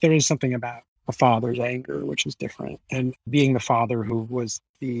there is something about a father's anger, which is different. And being the father who was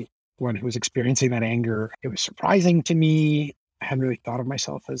the one who was experiencing that anger, it was surprising to me. I hadn't really thought of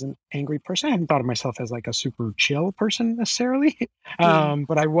myself as an angry person. I hadn't thought of myself as like a super chill person necessarily.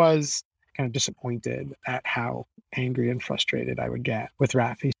 But I was kind of disappointed at how angry and frustrated I would get with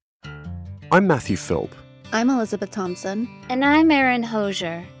Raffi. I'm Matthew Philp. I'm Elizabeth Thompson. And I'm Erin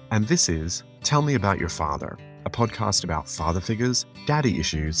Hosier. And this is Tell Me About Your Father, a podcast about father figures, daddy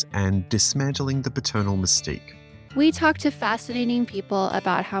issues, and dismantling the paternal mystique. We talk to fascinating people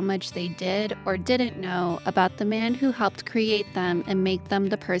about how much they did or didn't know about the man who helped create them and make them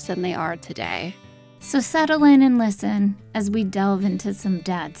the person they are today. So settle in and listen as we delve into some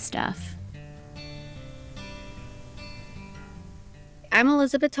dad stuff. I'm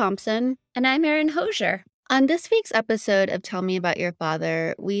Elizabeth Thompson. And I'm Erin Hosier. On this week's episode of Tell Me About Your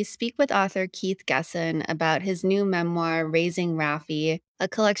Father, we speak with author Keith Gesson about his new memoir, Raising Raffi, a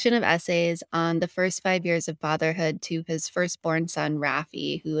collection of essays on the first 5 years of fatherhood to his firstborn son,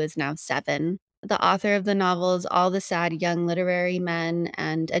 Raffi, who is now 7. The author of the novels All the Sad Young Literary Men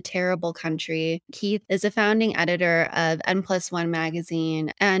and A Terrible Country, Keith is a founding editor of N+1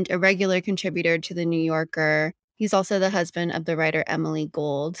 magazine and a regular contributor to The New Yorker. He's also the husband of the writer Emily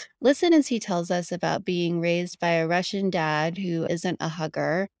Gold. Listen as he tells us about being raised by a Russian dad who isn't a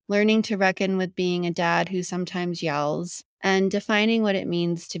hugger, learning to reckon with being a dad who sometimes yells, and defining what it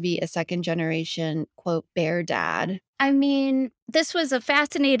means to be a second-generation, quote, bear dad. I mean, this was a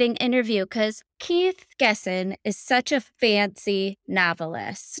fascinating interview because Keith Gesson is such a fancy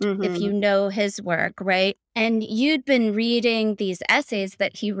novelist, if you know his work, right? And you'd been reading these essays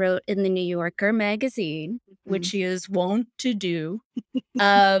that he wrote in the New Yorker magazine, which he is wont to do.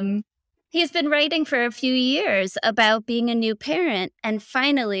 He's been writing for a few years about being a new parent, and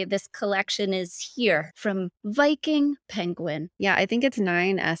finally this collection is here from Viking Penguin. Yeah, I think it's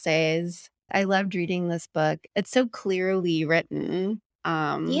 9 essays. I loved reading this book. It's so clearly written.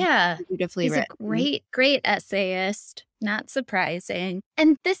 Beautifully he's written. A great essayist. Not surprising.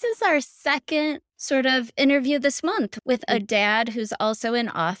 And this is our second sort of interview this month with a dad who's also an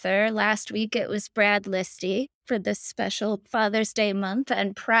author. Last week it was Brad Listi for this special Father's Day month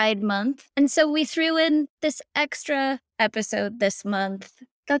and Pride Month. And so we threw in this extra episode this month.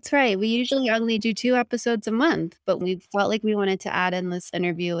 That's right. We usually only do 2 episodes a month, but we felt like we wanted to add in this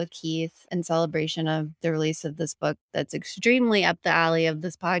interview with Keith in celebration of the release of this book that's extremely up the alley of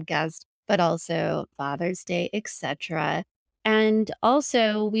this podcast, but also Father's Day, etc. And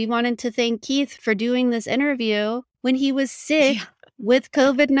also, we wanted to thank Keith for doing this interview when he was sick with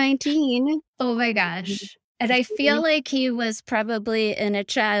COVID-19. Oh my gosh. And I feel like he was probably in a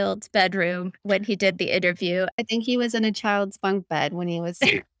child's bedroom when he did the interview. I think he was in a child's bunk bed when he was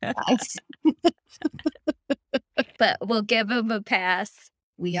sick. But we'll give him a pass.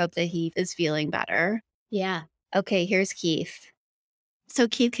 We hope that he is feeling better. Yeah. Okay, here's Keith. So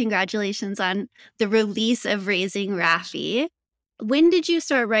Keith, congratulations on the release of Raising Raffi. When did you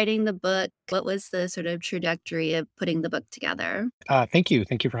start writing the book? What was the sort of trajectory of putting the book together? Thank you.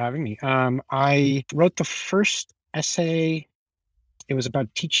 Thank you for having me. I wrote the first essay. It was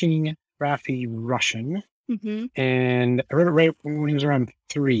about teaching Raffi Russian. And I wrote it right when he was around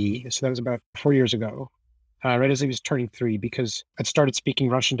 3. So that was about 4 years ago, right as he was turning 3, because I'd started speaking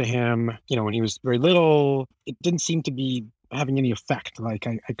Russian to him, when he was very little. It didn't seem to be having any effect. Like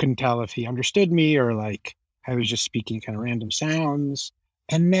I couldn't tell if he understood me or like I was just speaking kind of random sounds.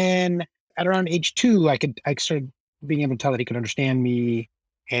 And then at around age 2, I started being able to tell that he could understand me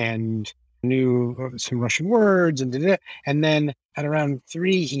and knew some Russian words and did it. And then at around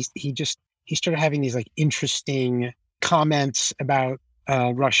 3, he started having these like interesting comments about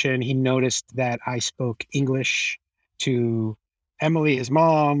Russian. He noticed that I spoke English to Emily, his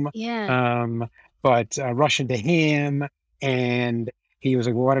mom, but Russian to him. And he was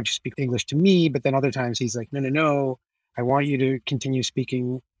like, well, why don't you speak English to me? But then other times he's like, no, I want you to continue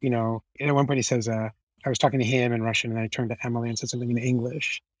speaking, And at one point he says, I was talking to him in Russian and I turned to Emily and said something in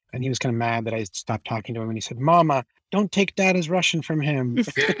English. And he was kind of mad that I stopped talking to him. And he said, Mama, don't take Dada's Russian from him.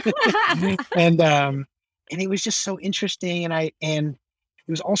 And it was just so interesting. And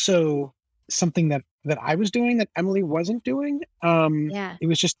it was also something that I was doing that Emily wasn't doing. It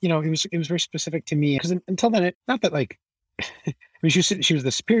was just, it was very specific to me. Because until then, not that like, I mean, she was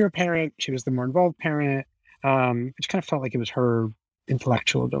the superior parent. She was the more involved parent. It just kind of felt like it was her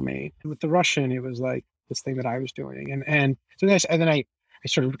intellectual domain. And with the Russian, it was like this thing that I was doing. And then I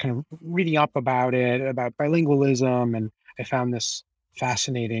started kind of reading up about it, about bilingualism. And I found this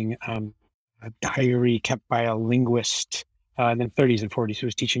fascinating diary kept by a linguist in the 30s and 40s who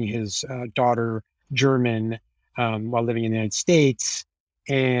was teaching his daughter German while living in the United States.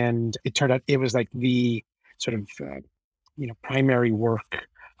 And it turned out it was like the sort of, primary work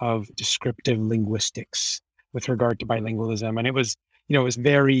of descriptive linguistics with regard to bilingualism. And it was,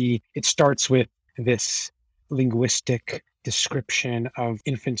 it starts with this linguistic description of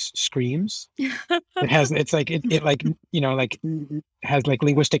infants' screams. Has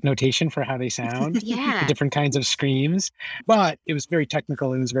linguistic notation for how they sound. Yeah. Different kinds of screams. But it was very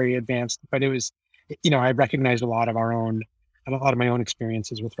technical and it was very advanced. But it was, I recognized a lot of my own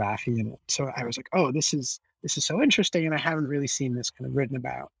experiences with Raffi in it. So I was like, oh, this is so interesting. And I haven't really seen this kind of written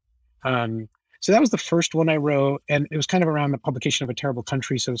about. So that was the first one I wrote, and it was kind of around the publication of A Terrible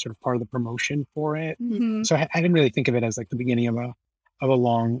Country, so sort of part of the promotion for it. Mm-hmm. So I didn't really think of it as like the beginning of a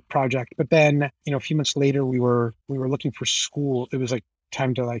long project. But then, a few months later, we were looking for school. It was like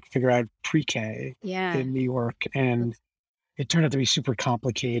time to like figure out pre-K in New York, and it turned out to be super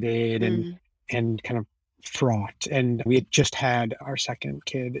complicated and kind of fraught. And we had just had our second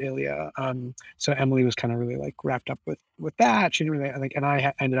kid, Ilya. So Emily was kind of really like wrapped up with that. She didn't really like, and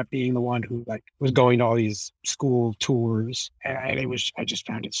I ended up being the one who like was going to all these school tours, and I just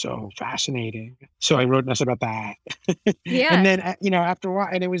found it so fascinating. So I wrote an essay about that. Yeah. And then after a while,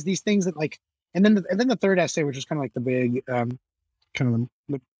 and it was these things that like, and then the third essay, which was kind of like the big, kind of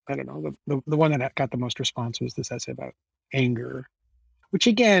the one that got the most response, was this essay about anger, which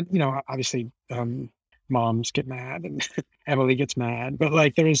again, obviously, moms get mad and Emily gets mad, but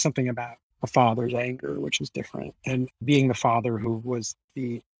like there is something about a father's anger which is different. And being the father who was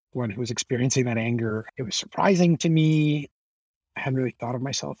the one who was experiencing that anger, it was surprising to me. I hadn't really thought of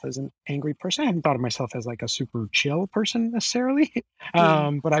myself as an angry person. I hadn't thought of myself as like a super chill person necessarily.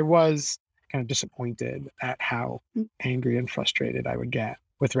 But I was kind of disappointed at how angry and frustrated I would get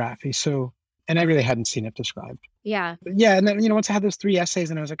with Raffi. So, and I really hadn't seen it described. Yeah. Yeah. And then, once I had those 3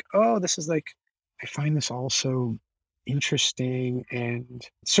 essays and I was like, oh, this is like, I find this all so interesting, and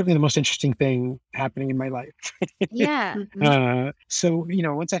certainly the most interesting thing happening in my life. Yeah. So,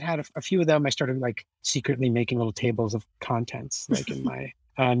 once I'd had a few of them, I started like secretly making little tables of contents, like in my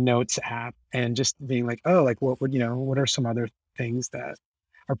notes app, and just being like, oh, like what are some other things that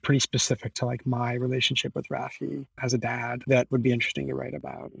are pretty specific to like my relationship with Raffi as a dad that would be interesting to write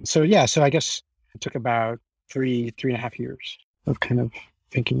about. So I guess it took about 3.5 years of kind of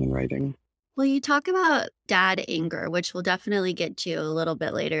thinking and writing. Well, you talk about dad anger, which we'll definitely get to a little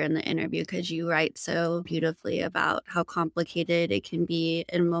bit later in the interview, because you write so beautifully about how complicated it can be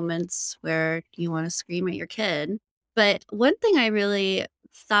in moments where you want to scream at your kid. But one thing I really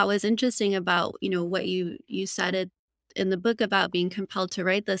thought was interesting about, what you said in the book about being compelled to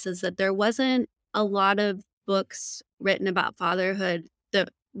write this is that there wasn't a lot of books written about fatherhood that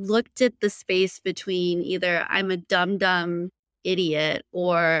looked at the space between either I'm a dumb idiot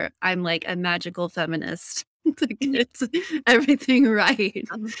or I'm like a magical feminist that gets everything right.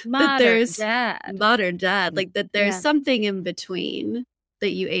 Modern dad. Like that there's something in between that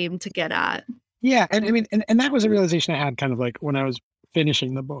you aim to get at. Yeah. And I mean, and that was a realization I had kind of like when I was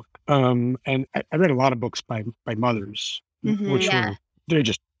finishing the book. And I read a lot of books by mothers, which were,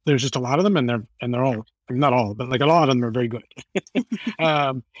 there's just a lot of them, and they're all, not all, but like a lot of them are very good.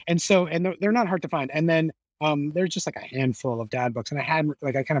 And they're not hard to find. And then there's just like a handful of dad books, and I kind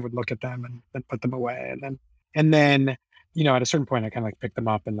of would look at them and then put them away, and then at a certain point I kind of like picked them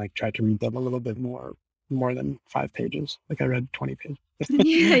up and like tried to read them a little bit more than 5 pages. Like I read 20 pages.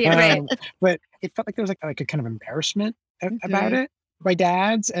 Yeah, right. But it felt like there was like a kind of embarrassment about it by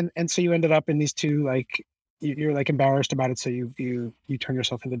dads, and so you ended up in these two, like you're like embarrassed about it, so you turn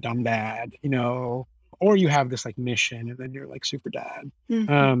yourself into dumb dad, or you have this like mission, and then you're like super dad.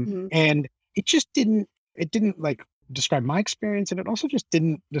 And it didn't like describe my experience, and it also just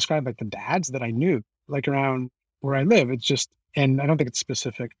didn't describe like the dads that I knew like around where I live. It's just, and I don't think it's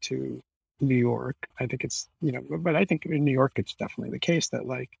specific to New York. I think it's, but I think in New York it's definitely the case that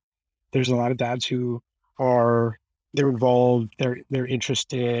like there's a lot of dads who they're involved, they're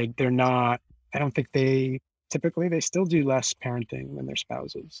interested, they're not, I don't think they still do less parenting than their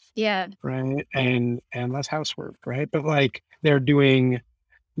spouses. Yeah. Right. And less housework. Right. But like they're doing,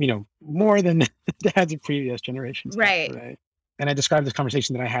 more than the dads of previous generations. Right. And I described this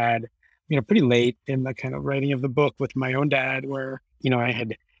conversation that I had, pretty late in the kind of writing of the book with my own dad, where, I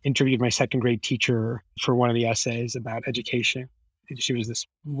had interviewed my second grade teacher for one of the essays about education. She was this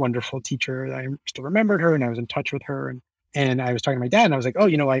wonderful teacher. I still remembered her, and I was in touch with her. And I was talking to my dad, and I was like, oh,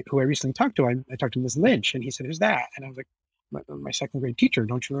 who I recently talked to, I talked to Ms. Lynch. And he said, who's that? And I was like, my second grade teacher,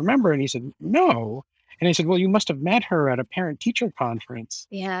 don't you remember? And he said, no. And I said, well, you must have met her at a parent-teacher conference.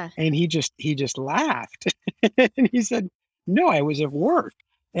 Yeah. And he just laughed. And he said, no, I was at work.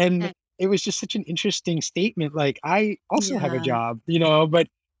 And it was just such an interesting statement. Like, I also have a Yeah. job, but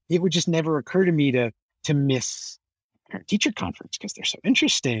it would just never occur to me to miss parent teacher conference because they're so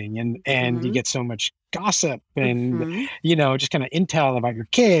interesting, and you get so much gossip and just kind of intel about your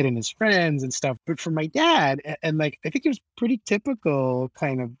kid and his friends and stuff. But for my dad, and like I think he was pretty typical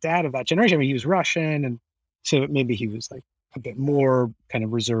kind of dad of that generation. I mean, he was Russian, and so maybe he was like a bit more kind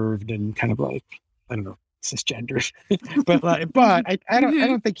of reserved and kind of like, I don't know, cisgendered.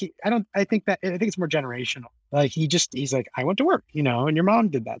 I think it's more generational. Like he's like, I went to work, and your mom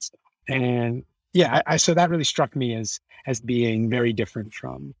did that stuff. And yeah, so that really struck me as being very different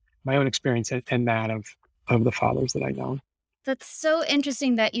from my own experience and that of the fathers that I know. That's so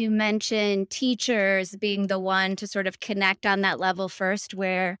interesting that you mentioned teachers being the one to sort of connect on that level first,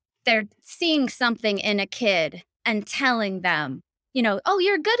 where they're seeing something in a kid and telling them, oh,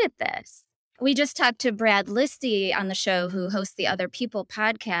 you're good at this. We just talked to Brad Listy on the show, who hosts the Other People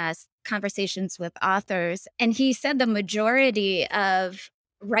podcast, Conversations with Authors. And he said the majority of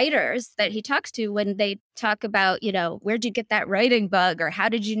writers that he talks to, when they talk about, where'd you get that writing bug, or how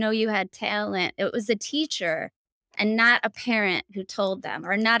did you know you had talent? It was a teacher and not a parent who told them,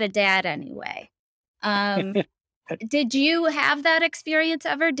 or not a dad anyway. Did you have that experience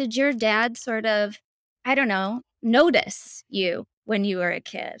ever? Did your dad sort of, I don't know, notice you when you were a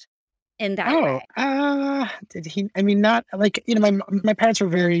kid in that way? Did he? I mean, not like, my parents were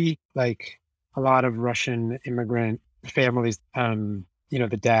very like a lot of Russian immigrant families.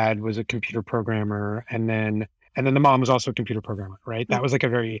 The dad was a computer programmer, and then the mom was also a computer programmer, right? That was like a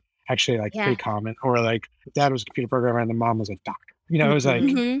very, actually, like pretty common. Or like the dad was a computer programmer and the mom was a doctor. It was like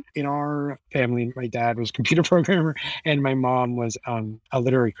in our family, my dad was a computer programmer and my mom was a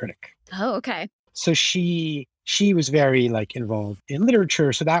literary critic. Oh, okay. So she was very like involved in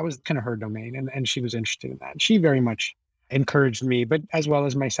literature. So that was kind of her domain, and she was interested in that. And she very much encouraged me, but as well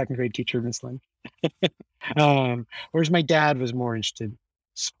as my second grade teacher, Miss Lynn. Whereas my dad was more interested in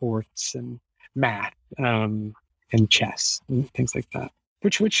sports and math, and chess and things like that,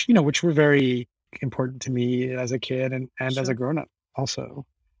 which were very important to me as a kid and as a grown-up also.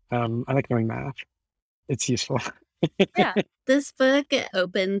 I like knowing math. It's useful. Yeah. This book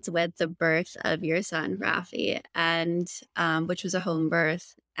opens with the birth of your son, Rafi, and which was a home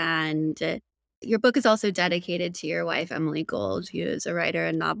birth. And your book is also dedicated to your wife, Emily Gold, who is a writer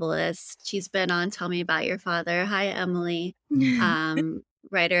and novelist. She's been on Tell Me About Your Father. Hi, Emily.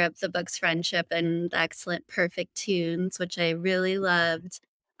 Writer of the books Friendship and the excellent Perfect Tunes, which I really loved.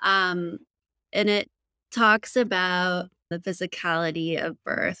 And it talks about the physicality of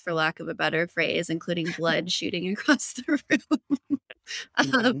birth, for lack of a better phrase, including blood shooting across the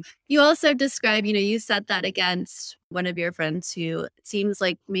room. You also describe, you set that against one of your friends who seems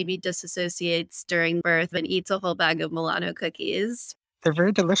like maybe disassociates during birth and eats a whole bag of Milano cookies. They're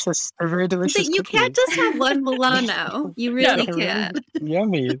very delicious. But you can't just have one Milano. You really can't. Really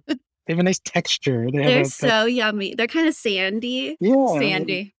yummy. They have a nice texture. They're so yummy. They're kind of sandy. Yeah.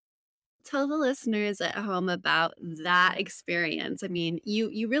 Sandy. Tell the listeners at home about that experience. I mean,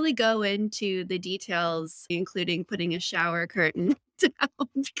 you really go into the details, including putting a shower curtain down,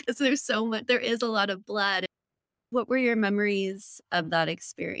 because there is a lot of blood. What were your memories of that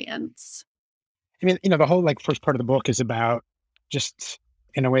experience? I mean, the whole like first part of the book is about, just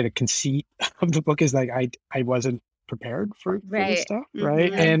in a way, the conceit of the book is like I wasn't prepared for this stuff,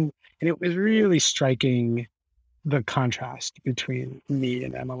 right? And it was really striking, the contrast between me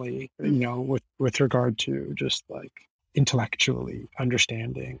and Emily, with regard to just like intellectually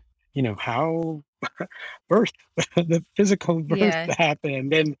understanding, how birth, the physical birth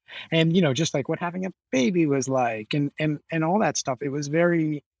happened, and just like what having a baby was like, and all that stuff. It was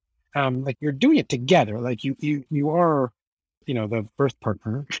very like you're doing it together, like you are, the birth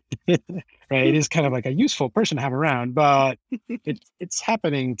partner, right? It is kind of like a useful person to have around, but it's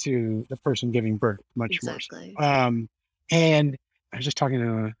happening to the person giving birth much more so. And I was just talking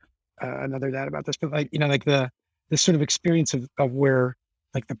to another dad about this, but like, like this sort of experience of where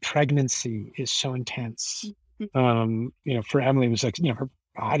like the pregnancy is so intense. For Emily, it was like, her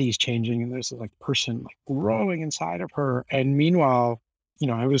body's changing and there's like person like growing inside of her. And meanwhile,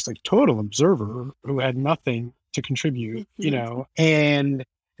 I was like total observer who had nothing to contribute, and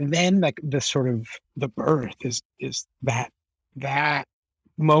then like the sort of the birth is that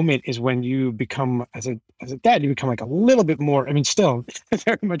moment is when you become, as a dad, you become like a little bit more, I mean, still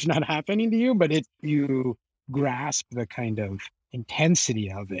very much not happening to you, but you grasp the kind of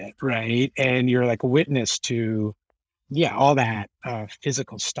intensity of it, right? And you're like a witness to, all that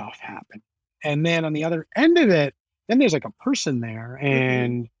physical stuff happen. And then on the other end of it, then there's like a person there,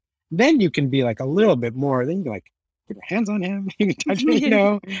 and then you can be like a little bit more, then you like put your hands on him, you can touch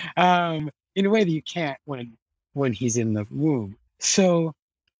him, in a way that you can't when he's in the womb. So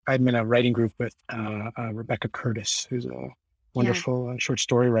I'm in a writing group with Rebecca Curtis, who's a wonderful short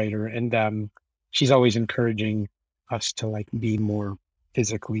story writer, and she's always encouraging us to like be more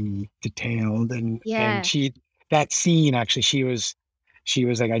physically detailed, and that scene actually she was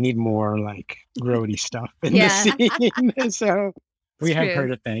like, I need more like grody stuff in the scene. So we have her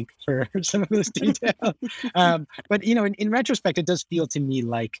to thank for some of those details. But in retrospect, it does feel to me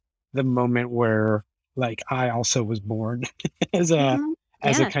like the moment where like I also was born as a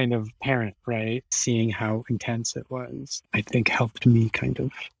kind of parent, right? Seeing how intense it was, I think helped me kind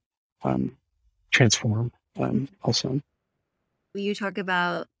of transform also. You talk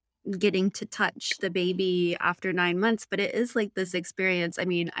about getting to touch the baby after 9 months, but it is like this experience. I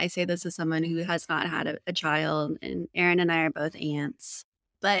mean, I say this as someone who has not had a child, and Aaron and I are both aunts,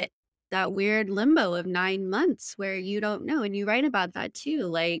 but that weird limbo of 9 months where you don't know. And you write about that too.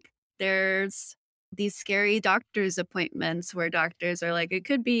 Like there's these scary doctor's appointments where doctors are like, it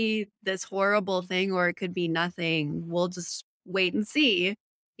could be this horrible thing or it could be nothing. We'll just wait and see,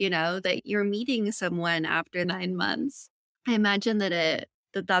 that you're meeting someone after 9 months. I imagine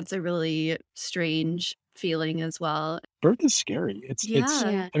that's a really strange feeling as well. Birth is scary. It's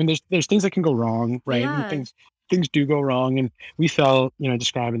I mean, there's things that can go wrong, right? And things do go wrong. And we felt,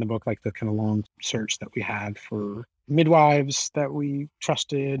 described in the book, like the kind of long search that we had for midwives that we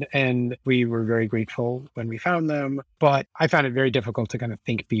trusted. And we were very grateful when we found them. But I found it very difficult to kind of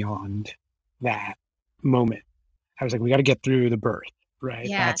think beyond that moment. I was like, we got to get through the birth, right?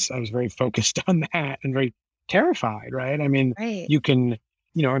 Yeah. I was very focused on that and very terrified, right? I mean, you can,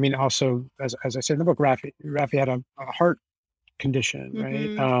 also, as I said in the book, Rafi had a heart condition,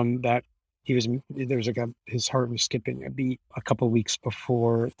 right? That his heart was skipping a beat a couple of weeks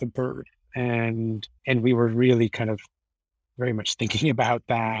before the birth. And we were really kind of very much thinking about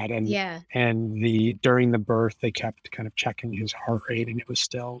that. And during the birth, they kept kind of checking his heart rate and it was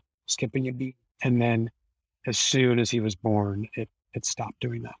still skipping a beat. And then as soon as he was born, it stopped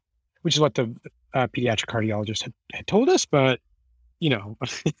doing that, which is what the pediatric cardiologist had told us. But,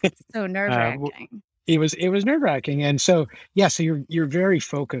 so nerve-wracking. It was nerve-wracking. And so, so you're very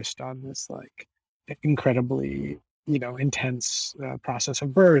focused on this like incredibly, intense process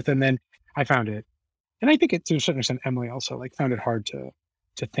of birth. And then I found it, and I think to a certain extent, Emily also like found it hard to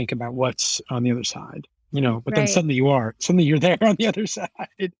think about what's on the other side, but then suddenly you're there on the other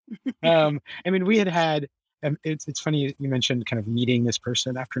side. I mean, we had, it's funny you mentioned kind of meeting this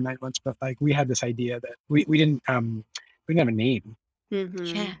person after 9 months, but like we had this idea that we didn't have a name,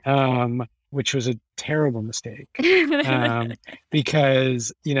 which was a terrible mistake,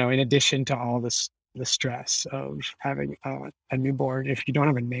 because, in addition to all the stress of having a newborn, if you don't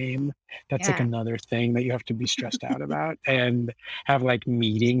have a name, that's like another thing that you have to be stressed out about and have like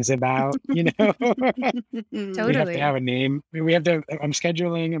meetings about, Totally. We have to have a name. I'm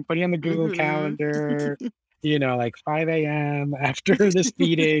scheduling and putting on the Google Calendar, like 5 a.m. after this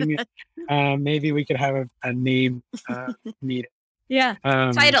meeting, maybe we could have a name meeting. Yeah.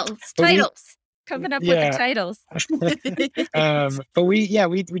 Titles. Coming up with the titles. But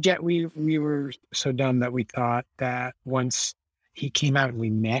we were so dumb that we thought that once he came out and we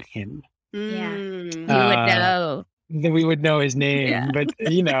met him, you would know. Then we would know his name. Yeah. But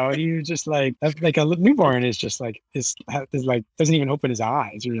he was just like a newborn is just like is like doesn't even open his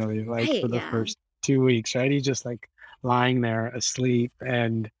eyes really, like for the first 2 weeks, right? He's just like lying there asleep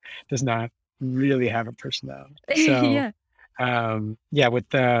and does not really have a personality. So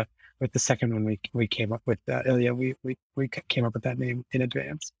with the second one we came up with Ilya, we came up with that name in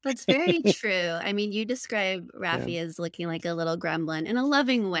advance. That's very true. I mean, you describe Rafi as looking like a little gremlin in a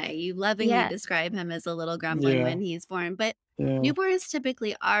loving way. You lovingly describe him as a little gremlin when he's born, but newborns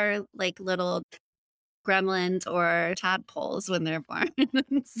typically are like little gremlins or tadpoles when they're born.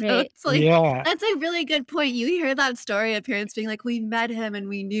 So it's like that's a really good point. You hear that story of parents being like, we met him and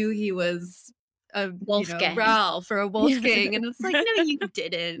we knew he was a Wolfgang. Ralph or a Wolfgang, and it's like, no, you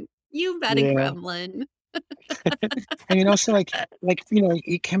didn't. You met a gremlin. I mean, also like he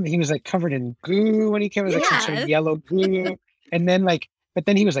was like covered in goo when he came. It was like some sort of yellow goo, and then but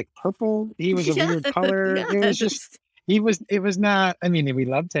then he was like purple. He was a weird color. It was just it was not. I mean, we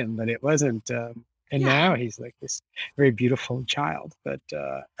loved him, but it wasn't. And now he's like this very beautiful child. But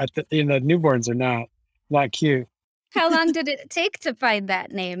newborns are not cute. How long did it take to find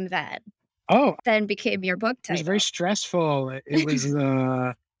that name then? Oh, then became your book title. It was very stressful. It was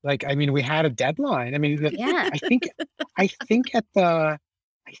we had a deadline. I mean, I think at the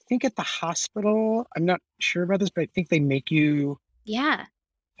hospital, I'm not sure about this, but I think they make you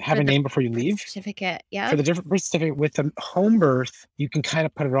have a name before you leave. Certificate, yeah. For the different birth certificate with the home birth, you can kind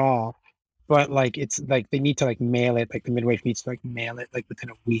of put it all, but like it's like they need to like mail it. Like the midwife needs to like mail it like within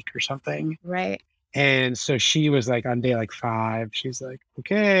a week or something. Right. And so she was like on day like 5, she's like,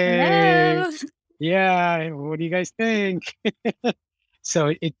 okay, hello. Yeah, what do you guys think?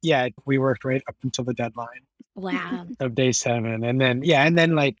 So we worked right up until the deadline. Wow. Of day 7. And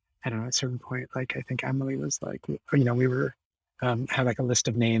then like, I don't know, at a certain point, like I think Emily was like, we were had like a list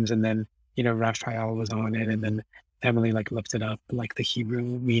of names, and then, Raphael was on it, and then Emily like looked it up, like the Hebrew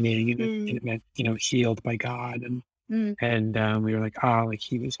meaning, and it meant, healed by God. And we were like, like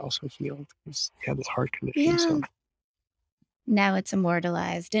he was also healed because he had this heart condition. Yeah. So now it's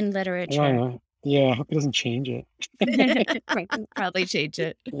immortalized in literature. Yeah, I hope it doesn't change it. Probably change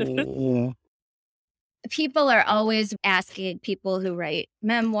it. Yeah. People are always asking people who write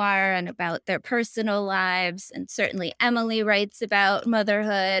memoir and about their personal lives. And certainly Emily writes about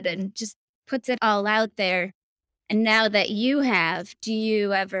motherhood and just puts it all out there. And now that you have, do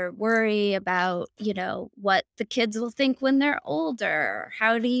you ever worry about, what the kids will think when they're older?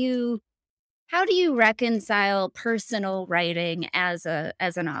 How do you reconcile personal writing as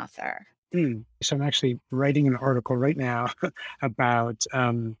an author? So I'm actually writing an article right now about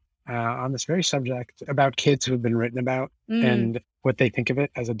on this very subject, about kids who have been written about and what they think of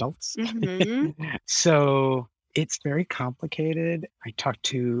it as adults. So it's very complicated. I talked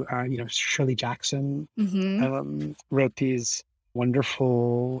to Shirley Jackson, wrote these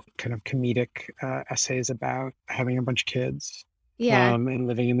wonderful kind of comedic essays about having a bunch of kids. And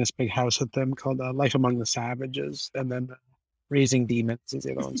living in this big house with them called Life Among the Savages, and then Raising Demons is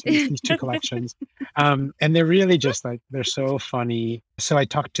the other one. So these 2 collections. And they're really just like, they're so funny. So I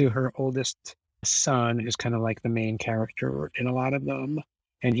talked to her oldest son, who's kind of like the main character in a lot of them.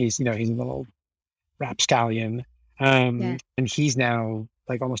 And he's a little rapscallion. And he's now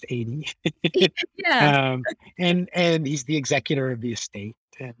like almost 80. And he's the executor of the estate.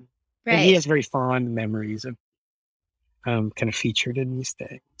 And he has very fond memories of kind of featured in these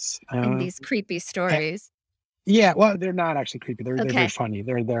things. And these creepy stories. Yeah, well, they're not actually creepy. They're very funny.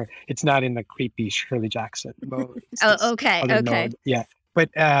 They're it's not in the creepy Shirley Jackson mode. Okay. Mode. Yeah, but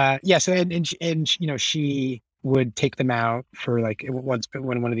So and she would take them out for like once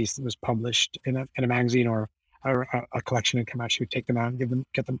when one of these was published in a magazine or a collection had come out, she would take them out and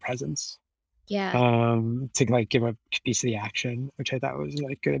get them presents. Yeah. To like give a piece of the action, which I thought was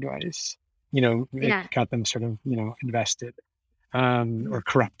like good advice. It got them sort of invested or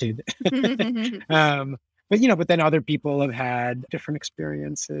corrupted. But then other people have had different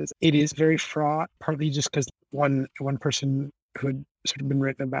experiences. It is very fraught, partly just because one person who had sort of been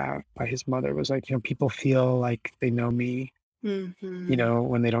written about by his mother was like, people feel like they know me,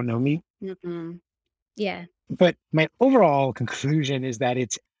 when they don't know me. Yeah. But my overall conclusion is that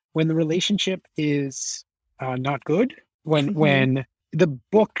it's when the relationship is not good, when the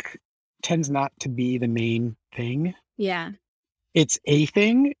book tends not to be the main thing. Yeah. It's a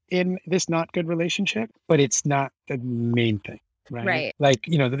thing in this not good relationship, but it's not the main thing, right? Like,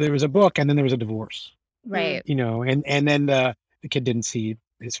 there was a book and then there was a divorce. Right. And then the kid didn't see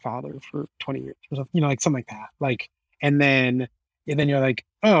his father for 20 years or something, like something like that. Like, and then you're like,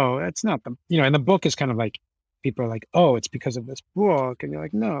 oh, that's not the, and the book is kind of like, people are like, oh, it's because of this book. And you're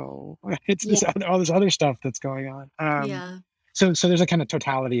like, no, it's all this other stuff that's going on. So there's a kind of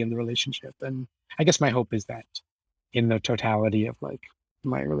totality in the relationship. And I guess my hope is that in the totality of like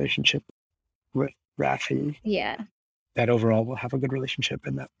my relationship with Raffi, that overall we'll have a good relationship,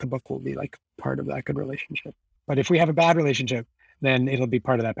 and that the book will be like part of that good relationship. But if we have a bad relationship, then it'll be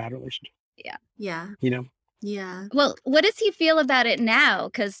part of that bad relationship. Yeah. Yeah. Well, what does he feel about it now?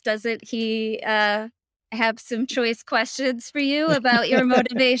 Because doesn't he have some choice questions for you about your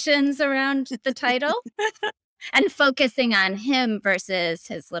motivations around the title? And focusing on him versus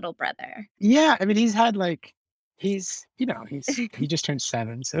his little brother. Yeah, I mean, he's had like, he just turned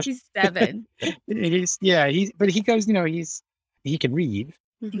 7, so he's 7. But he goes, he can read,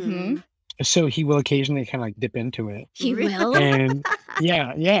 so he will occasionally kind of like dip into it. He will, and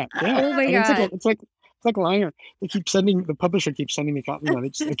yeah. Oh my God, it's like Lion. The publisher keeps sending me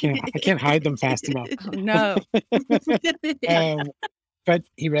copies. I can't hide them fast enough. Oh no. But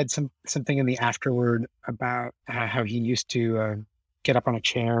he read something in the afterword about how he used to get up on a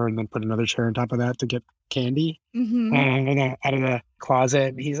chair and then put another chair on top of that to get candy out of the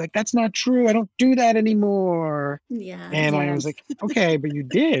closet. He's like, that's not true. I don't do that anymore. Yeah. And I was like, okay, but you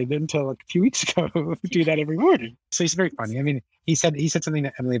did until like a few weeks ago. Do that every morning. So he's very funny. I mean, he said something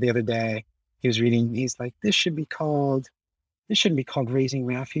to Emily the other day. He was reading. He's like, this should be called this shouldn't be called Raising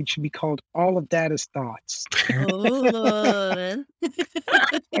Rafi. It should be called All of Dada's Thoughts. Oh,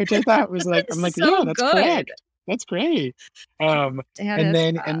 Which I thought was like, I'm like, So yeah, that's good. correct. That's great. And Dada's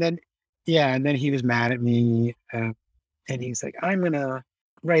then, Thoughts. and then he was mad at me. And he's like, I'm going to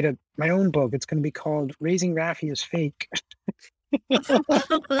write my own book. It's going to be called Raising Rafi is Fake.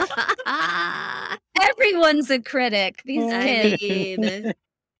 Everyone's a critic. These kids.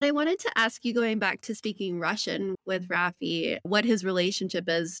 I wanted to ask you, going back to speaking Russian with Rafi, what his relationship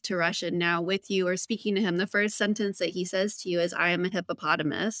is to Russian now with you or speaking to him. The first sentence that he says to you is, I am a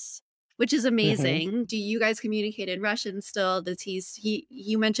hippopotamus, which is amazing. Do you guys communicate in Russian still? Does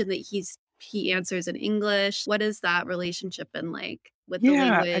you mentioned that he answers in English. What has that relationship been like with the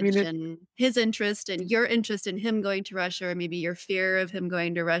language and his interest and your interest in him going to Russia, or maybe your fear of him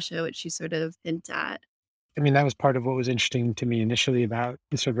going to Russia, which you sort of hint at? I mean, that was part of what was interesting to me initially about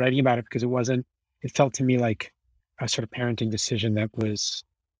sort of writing about it, because it felt to me like a sort of parenting decision that was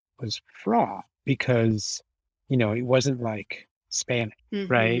fraught, because, it wasn't like Spanish,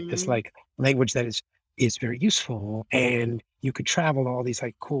 right? This like language that is very useful, and you could travel to all these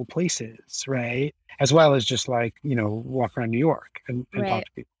like cool places, right? As well as just like, walk around New York and talk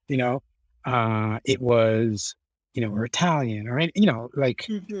to people, it was, or Italian or, it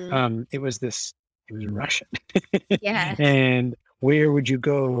was Russian. Yeah. And where would you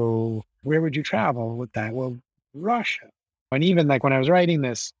go? Where would you travel with that? Well, Russia. And even like when I was writing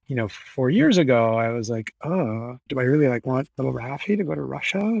this, 4 years ago, I was like, oh, do I really like want little Rafi to go to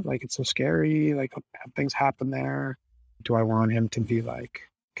Russia? Like, it's so scary. Like, bad things happen there. Do I want him to be like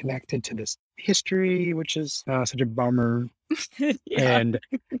connected to this history, which is such a bummer? And,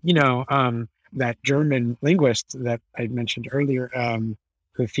 that German linguist that I mentioned earlier,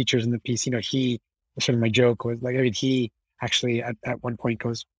 who features in the piece, he, sort of my joke was like, he actually at one point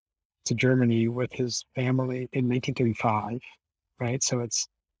goes to Germany with his family in 1935, right? So it's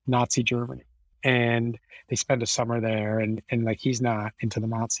Nazi Germany, and they spend a summer there, and like he's not into the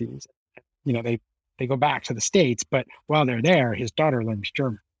Nazis. They go back to the States, but while they're there, his daughter learns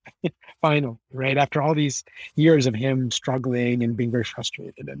German. Finally, right after all these years of him struggling and being very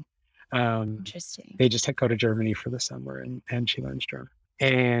frustrated, and Interesting. They just go to Germany for the summer, and she learns German.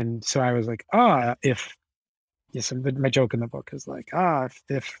 And so I was like, my joke in the book is like,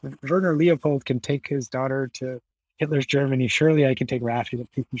 if Werner Leopold can take his daughter to Hitler's Germany, surely I can take Rafi to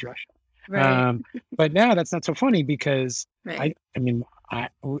Putin's Russia. Right. But now that's not so funny, because I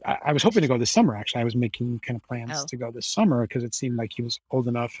was hoping to go this summer. Actually, I was making kind of plans to go this summer, because it seemed like he was old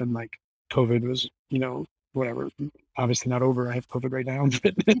enough, and like COVID was, whatever, obviously not over. I have COVID right now,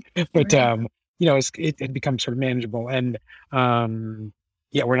 but right. It had become sort of manageable, and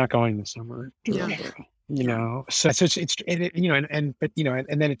we're not going this summer. So and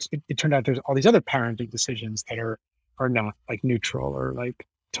then it turned out there's all these other parenting decisions that are not like neutral or like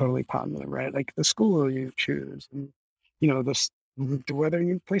totally positive, right? Like the school you choose, and whether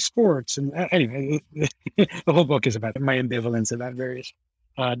you play sports, and anyway, the whole book is about my ambivalence about various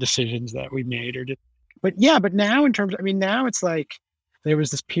decisions that we made but now now it's like there was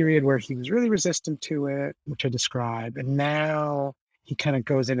this period where he was really resistant to it, which I describe, and now he kind of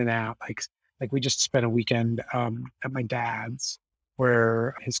goes in and out. Like we just spent a weekend at my dad's,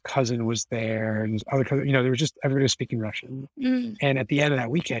 where his cousin was there, and his other cousin, there was just everybody was speaking Russian. And at the end of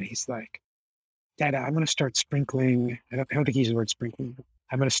that weekend, he's like, Dad, I'm going to start sprinkling. I don't think he used the word sprinkling.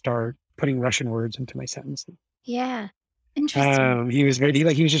 I'm going to start putting Russian words into my sentences. Yeah. Interesting. He was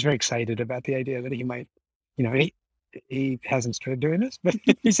just very excited about the idea that he might, he hasn't started doing this, but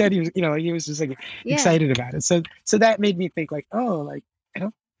he said he was just like excited about it. So that made me think like, I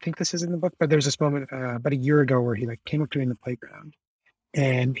don't think this is in the book, but there's this moment about a year ago where he like came up to me in the playground,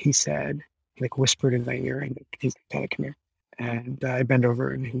 and he said, he like whispered in my ear, and he's like, Dad, come here. And I bend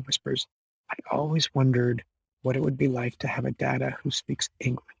over, and he whispers, I always wondered what it would be like to have a dada who speaks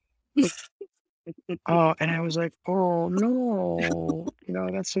English. And I was like, oh no,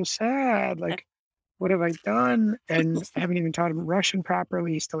 that's so sad. Like, what have I done? And I haven't even taught him Russian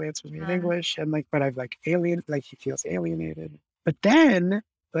properly. He still answers me in English, and but I've like he feels alienated. But then,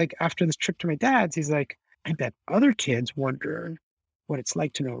 like after this trip to my dad's, he's like, I bet other kids wonder what it's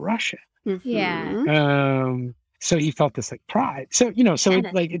like to know Russian. Yeah. So he felt this like pride. So it's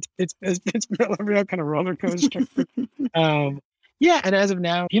a real kind of roller coaster. And as of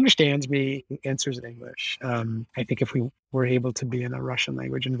now, he understands me. He answers in English. I think if we were able to be in a Russian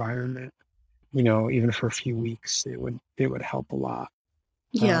language environment, even for a few weeks, it would help a lot.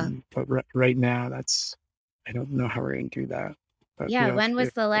 But right now, I don't know how we're going to do that. But, when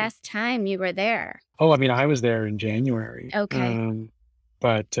was the last time you were there? Oh, I was there in January. Okay.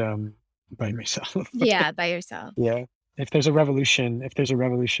 But by myself. Yeah, by yourself. Yeah. if there's a revolution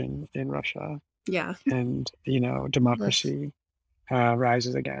in Russia, Yeah. and democracy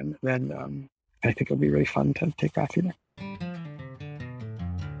rises again, then I think it'll be really fun to take Matthew there.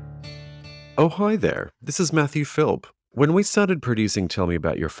 Oh, hi there. This is Matthew Philp. When we started producing Tell Me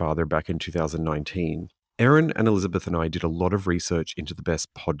About Your Father back in 2019, Erin and Elizabeth and I did a lot of research into the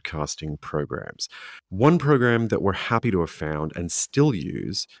best podcasting programs. One program that we're happy to have found and still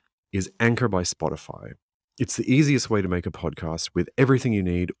use is Anchor by Spotify. It's the easiest way to make a podcast with everything you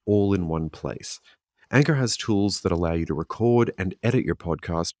need all in one place. Anchor has tools that allow you to record and edit your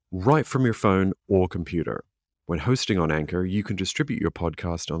podcast right from your phone or computer. When hosting on Anchor, you can distribute your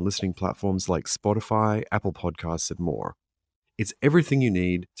podcast on listening platforms like Spotify, Apple Podcasts, and more. It's everything you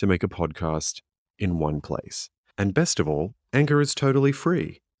need to make a podcast in one place. And best of all, Anchor is totally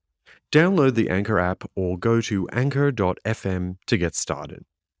free. Download the Anchor app or go to anchor.fm to get started.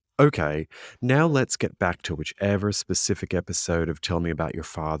 Okay, now let's get back to whichever specific episode of Tell Me About Your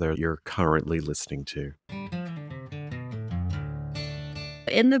Father you're currently listening to.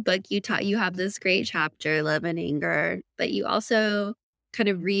 In the book, you have this great chapter, Love and Anger, but you also kind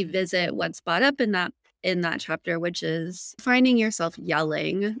of revisit what's brought up in that chapter, which is finding yourself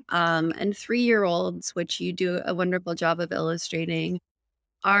yelling. And 3-year-olds, which you do a wonderful job of illustrating,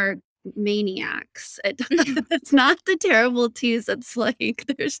 are maniacs. It's not the terrible twos. It's like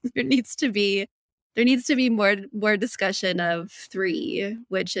there needs to be more discussion of 3,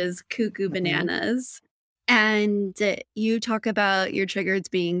 which is cuckoo bananas. And you talk about your triggers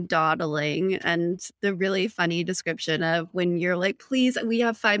being dawdling, and the really funny description of when you're like, please, we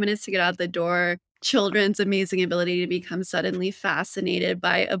have 5 minutes to get out the door. Children's amazing ability to become suddenly fascinated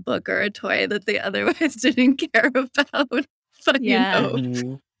by a book or a toy that they otherwise didn't care about. But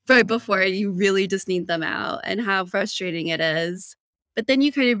right before you really just need them out, and how frustrating it is. But then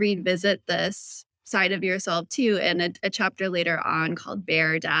you kind of revisit this side of yourself too, and a chapter later on called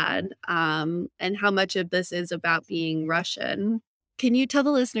Bear Dad, and how much of this is about being Russian. Can you tell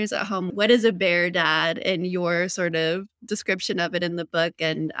the listeners at home what is a bear dad and your sort of description of it in the book,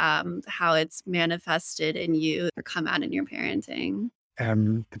 and how it's manifested in you or come out in your parenting?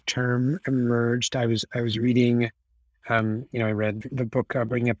 The term emerged. I was reading, I read the book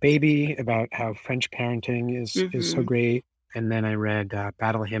Bringing Up Baby about how French parenting is so great. And then I read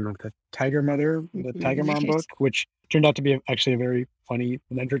Battle Hymn of the Tiger Mother, the Tiger Mom book, which turned out to be actually a very funny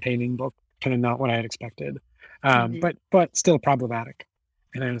and entertaining book, kind of not what I had expected, but still problematic.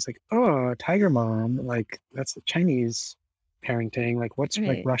 And I was like, oh, Tiger Mom, like that's the Chinese parenting, like what's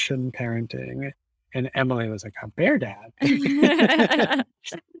like Russian parenting? And Emily was like, a bear dad. And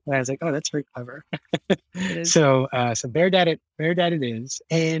I was like, oh, that's very clever. So bear dad it is.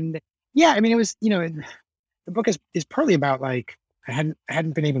 And yeah, I mean, it was, the book is partly about like I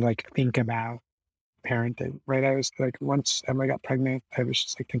hadn't been able to like think about parenting, right? I was like, once Emily got pregnant, I was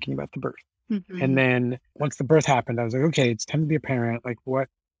just like thinking about the birth. And then once the birth happened, I was like, okay, it's time to be a parent. Like what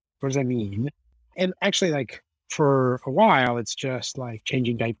does that mean? And actually, like for a while, it's just like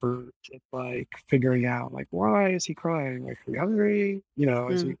changing diapers, it's like figuring out like, why is he crying? Like, are you hungry?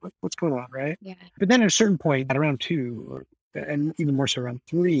 Is he, what's going on, right? Yeah. But then at a certain point, at around 2, and even more so around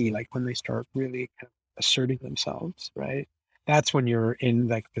 3, like when they start really kind of asserting themselves, right? That's when you're in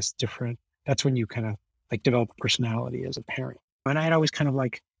like this different, that's when you kind of like develop a personality as a parent. And I had always kind of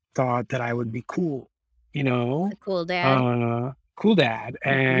like thought that I would be cool, A cool dad.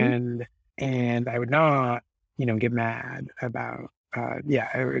 And I would not, get mad about, at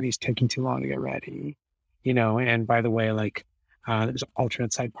least taking too long to get ready, and by the way, like, there's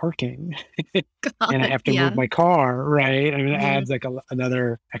alternate side parking and I have to move my car, right? I mean, it adds like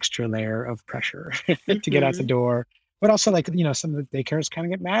another extra layer of pressure to get out the door. But also like, some of the daycares kind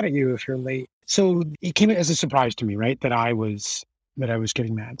of get mad at you if you're late. So it came as a surprise to me, right? That I was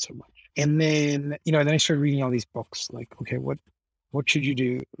getting mad so much. And then, then I started reading all these books like, okay, what should you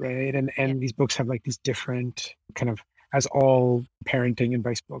do, right? And these books have like these different kind of, as all parenting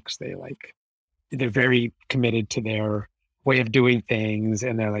advice books, they're very committed to their way of doing things,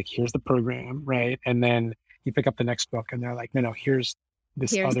 and they're like, here's the program, right? And then you pick up the next book and they're like, no, here's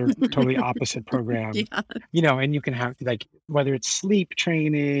this other totally opposite program. And you can have like, whether it's sleep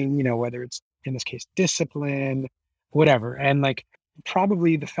training, whether it's in this case discipline, whatever. And like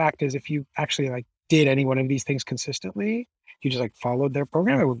probably the fact is, if you actually like did any one of these things consistently, you just like followed their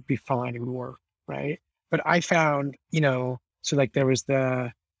program, it would be fine, it would work, right? But I found, so like there was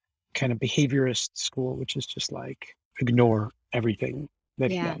the kind of behaviorist school, which is just like ignore everything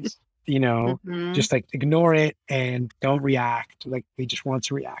that he does, just like ignore it and don't react. Like he just wants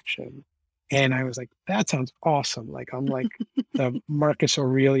a reaction. And I was like, that sounds awesome. Like, I'm like the Marcus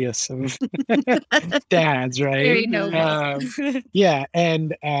Aurelius of dads, right? Very noble. Yeah.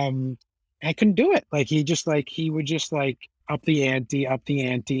 And I couldn't do it. Like, he would just like up the ante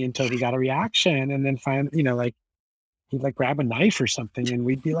until he got a reaction. And then finally, like, he'd like grab a knife or something and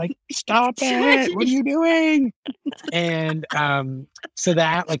we'd be like, stop it. What are you doing? And so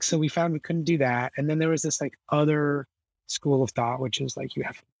we found we couldn't do that. And then there was this like other school of thought, which is like, you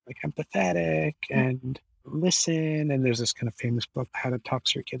have to like empathetic and listen. And there's this kind of famous book, How to Talk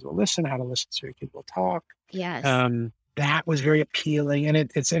So Your Kids Will Listen, How to Listen So Your Kids Will Talk. Yes. That was very appealing. And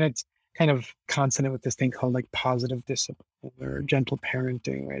it's kind of consonant with this thing called like positive discipline or gentle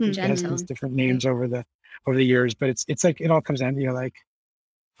parenting, right? It has these different names over the years, but it's like, it all comes down to, like,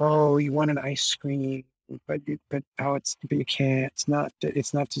 oh, you want an ice cream, but you can't,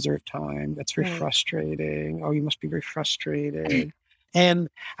 it's not dessert time. That's very frustrating. Oh, you must be very frustrated. And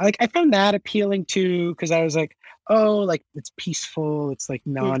I found that appealing too, because I was like, oh, like it's peaceful, it's like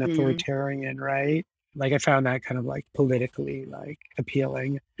non-authoritarian, right? Like I found that kind of like politically like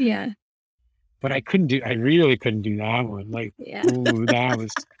appealing. Yeah. But I really couldn't do that one. Like, ooh, that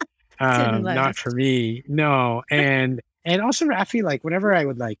was not for me. No. And also Raffi, like whenever I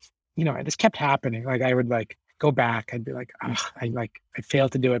would like, this kept happening. Like I would like go back, I'd be like, I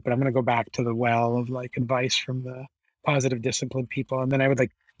failed to do it, but I'm going to go back to the well of like advice from the positive discipline people. And then I would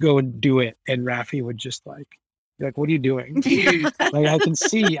like go and do it. And Raffi would just like, be like, what are you doing? Like I can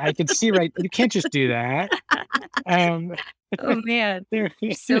see right. You can't just do that. Oh man, you're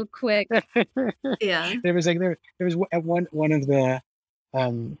so quick. Yeah. There was one of the,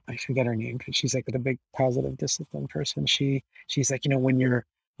 I forget her name because she's like the big positive discipline person. She's like,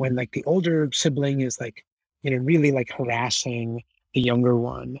 when like the older sibling is like, really like harassing the younger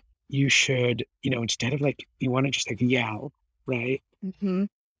one, you should, instead of like, you want to just like yell, right? Mm-hmm.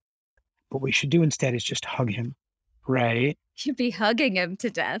 What we should do instead is just hug him, right? You'd be hugging him to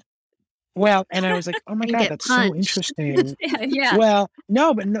death. Well, and I was like, oh my God, that's so interesting. Yeah. Well,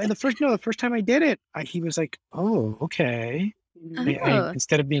 no, but no, the first time I did it, he was like, oh, okay.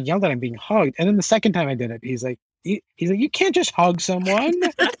 Instead of being yelled at, I'm being hugged. And then the second time I did it, he's like, you can't just hug someone.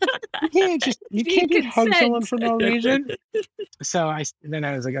 You can't just hug someone for no reason. So then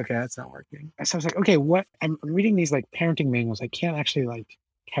I was like, okay, that's not working. So I was like, okay, what? I'm reading these like parenting manuals. I can't actually like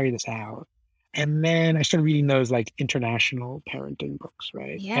carry this out. And then I started reading those like international parenting books,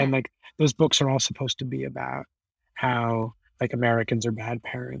 right? Yeah. And like those books are all supposed to be about how like Americans are bad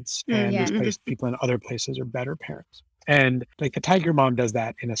parents and people in other places are better parents. And like the Tiger Mom does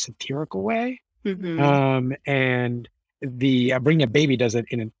that in a satirical way. Mm-hmm. And the Bring a Baby does it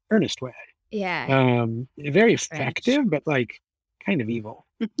in an earnest way. Yeah. Very effective, but like kind of evil.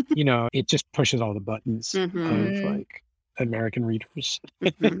 It just pushes all the buttons of like American readers.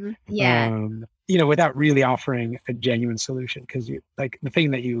 Yeah. Without really offering a genuine solution. Because like the thing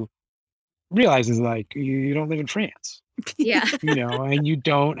that you realize is like you don't live in France. Yeah. And you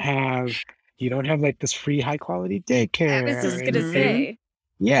don't have like this free high quality daycare. I was just gonna say.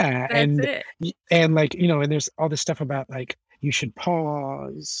 Yeah. That's and like, and there's all this stuff about like you should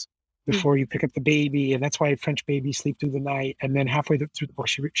pause before you pick up the baby. And that's why French babies sleep through the night. And then halfway through the book,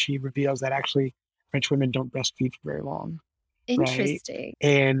 she reveals that actually French women don't breastfeed for very long. Interesting. Right?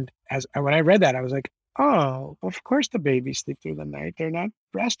 And when I read that, I was like, oh, of course the babies sleep through the night. They're not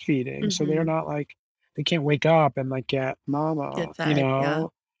breastfeeding. So they're not like, they can't wake up and like get mama,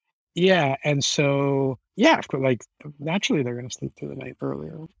 Yeah. And so, like naturally they're going to sleep through the night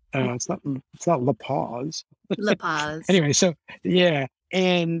earlier. It's not La Paz. La Paz. Anyway, so yeah.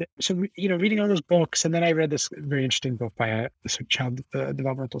 And so, reading all those books, and then I read this very interesting book by a child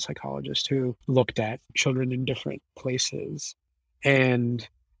developmental psychologist who looked at children in different places and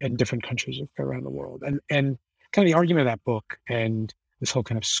in different countries around the world. And kind of the argument of that book and this whole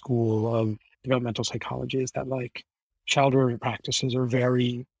kind of school of developmental psychology is that like child rearing practices are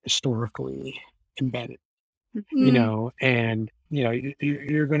very historically embedded, and,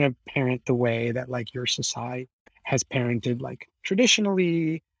 you're going to parent the way that like your society has parented like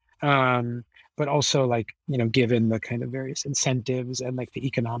traditionally, but also like, given the kind of various incentives and like the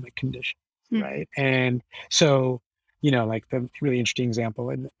economic conditions, right? And so, like the really interesting example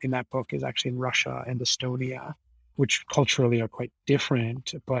in that book is actually in Russia and Estonia, which culturally are quite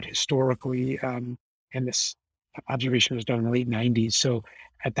different, but historically, and this observation was done in the late 90s. So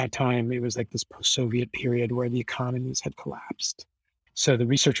at that time, it was like this post-Soviet period where the economies had collapsed. So the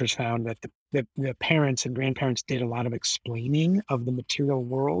researchers found that the parents and grandparents did a lot of explaining of the material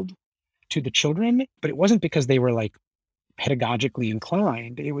world to the children, but it wasn't because they were like pedagogically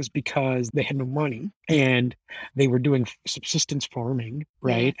inclined, it was because they had no money and they were doing subsistence farming,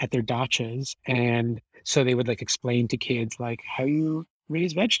 right, at their dachas. And so they would like explain to kids like how you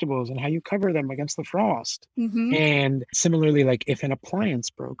raise vegetables and how you cover them against the frost. And similarly, like if an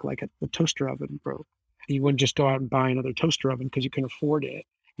appliance broke, like the toaster oven broke, you wouldn't just go out and buy another toaster oven because you can afford it.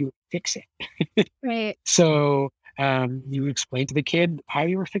 You would fix it. Right. So you would explain to the kid how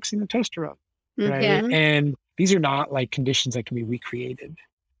you were fixing the toaster oven, right? And these are not like conditions that can be recreated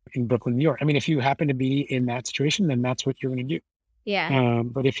in Brooklyn, New York. I mean, if you happen to be in that situation, then that's what you're going to do. Yeah.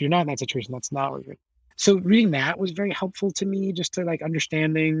 But if you're not in that situation, that's not what you're. So reading that was very helpful to me, just to like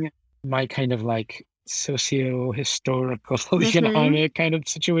understanding my kind of like socio-historical, economic kind of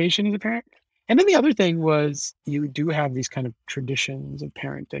situation as a parent. And then the other thing was you do have these kind of traditions of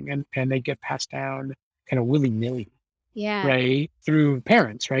parenting and they get passed down kind of willy-nilly, right, through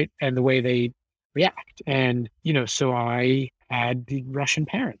parents, right, and the way they react. And, you know, so I had the Russian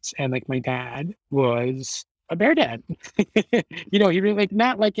parents, and like my dad was a bear dad. You know, he really like,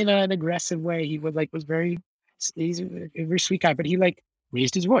 not like in an aggressive way. He would like, he's a very sweet guy, but he like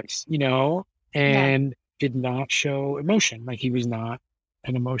raised his voice, you know, and did not show emotion. Like he was not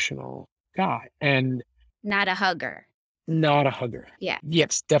an emotional guy, and not a hugger. Yeah.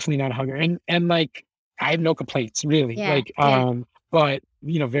 Yes, definitely not a hugger. And like, I have no complaints really. But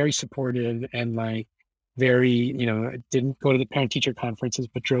you know, very supportive and like very, you know, didn't go to the parent teacher conferences,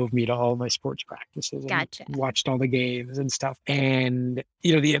 but drove me to all my sports practices and watched all the games and stuff. And,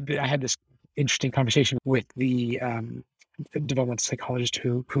 you know, I had this interesting conversation with the developmental psychologist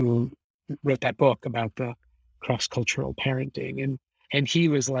who wrote that book about the cross-cultural parenting. And he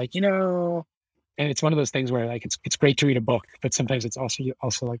was like, you know, and it's one of those things where like it's great to read a book, but sometimes it's also you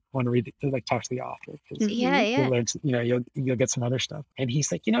also like want to read like talk to the author. You'll learn, you know, you'll get some other stuff. And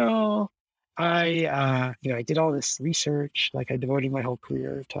he's like, you know, I did all this research, like I devoted my whole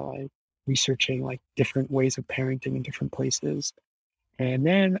career to like researching like different ways of parenting in different places. And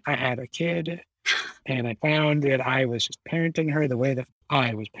then I had a kid and I found that I was just parenting her the way that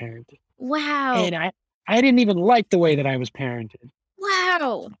I was parented. Wow. And I didn't even like the way that I was parented.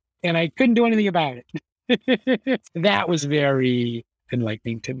 Wow. And I couldn't do anything about it. That was very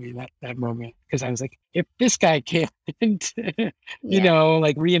enlightening to me, that moment, because I was like, if this guy can't, you know,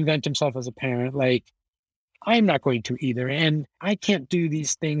 like reinvent himself as a parent, like I'm not going to either. And I can't do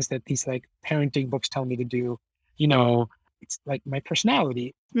these things that these like parenting books tell me to do. You know, it's like my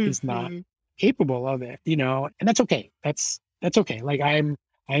personality is not capable of it, you know, and that's okay. That's okay. Like I'm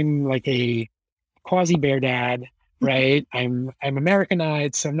like a quasi bear dad. Right. I'm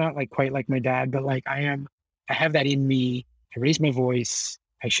Americanized, so I'm not like quite like my dad, but like I have that in me. I raise my voice.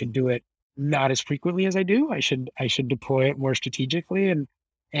 I should do it not as frequently as I do. I should deploy it more strategically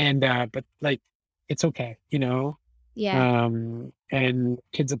but like it's okay, you know? Yeah. And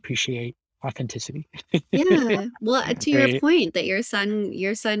kids appreciate authenticity. Yeah. Well, to your point that your son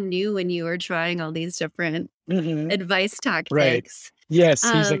knew when you were trying all these different advice tactics. Right. Yes,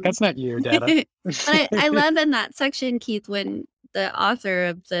 he's like, that's not you, Dada. But I love in that section, Keith, when the author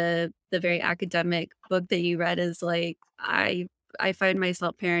of the very academic book that you read is like, I find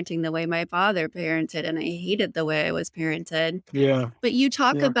myself parenting the way my father parented, and I hated the way I was parented. Yeah. But you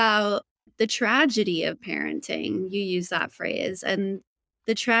talk about the tragedy of parenting. You use that phrase, and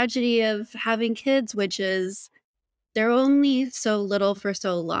the tragedy of having kids, which is they're only so little for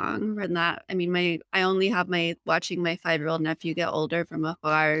so long. And that, I mean, I only have watching my 5-year-old nephew get older from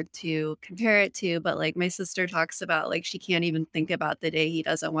afar to compare it to, but like my sister talks about, like, she can't even think about the day he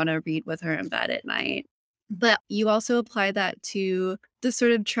doesn't want to read with her in bed at night. But you also apply that to the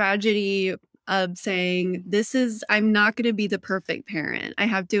sort of tragedy of saying, I'm not going to be the perfect parent. I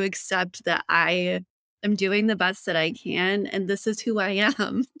have to accept that I am doing the best that I can, and this is who I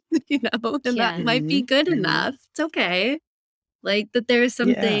am, you know, and that might be good enough. It's okay. Like that there's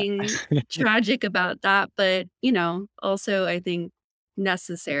something tragic about that, but, you know, also I think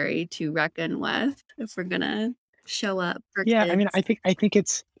necessary to reckon with if we're going to show up for kids. I mean, I think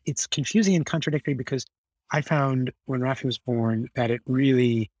it's confusing and contradictory, because I found when Rafi was born that it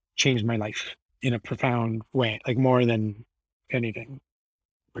really changed my life in a profound way, like more than anything,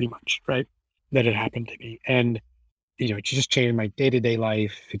 pretty much, right? That had happened to me. And, you know, it just changed my day-to-day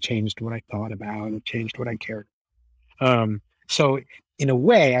life. It changed what I thought about. It changed what I cared. So in a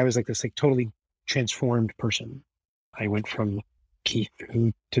way, I was like this like totally transformed person. I went from Keith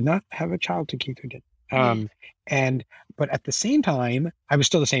who did not have a child to Keith who did. But at the same time, I was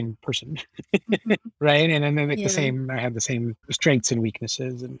still the same person, right? And then like I had the same strengths and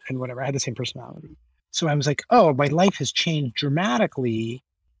weaknesses and whatever. I had the same personality. So I was like, oh, my life has changed dramatically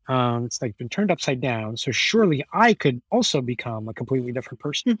It's like been turned upside down. So surely I could also become a completely different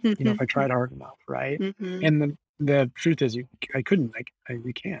person, if I tried hard enough, right? And the truth is, I couldn't.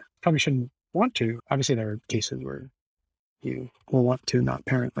 You can't. Probably shouldn't want to. Obviously, there are cases where you will want to not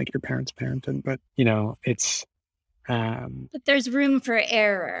parent like your parents parented, but it's. But there's room for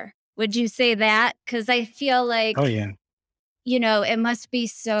error. Would you say that? Because I feel like, oh yeah, it must be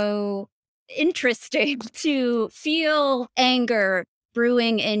so interesting to feel anger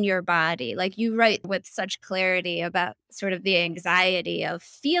brewing in your body. Like you write with such clarity about sort of the anxiety of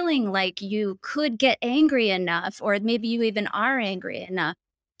feeling like you could get angry enough, or maybe you even are angry enough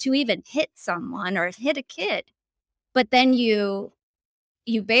to even hit someone or hit a kid. But then you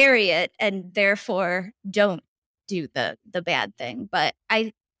bury it and therefore don't do the bad thing. But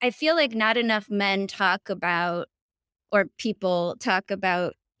I feel like not enough men talk about, or people talk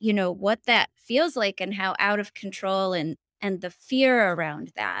about, what that feels like and how out of control and the fear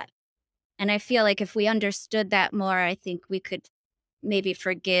around that. And I feel like if we understood that more, I think we could maybe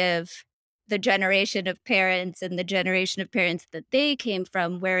forgive the generation of parents and the generation of parents that they came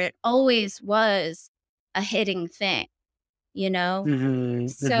from, where it always was a hitting thing,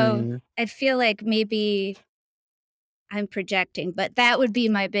 So I feel like maybe I'm projecting, but that would be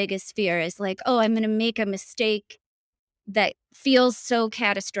my biggest fear, is like, oh, I'm going to make a mistake that feels so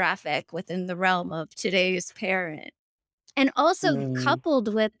catastrophic within the realm of today's parent. And also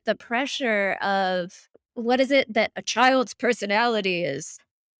coupled with the pressure of, what is it, that a child's personality is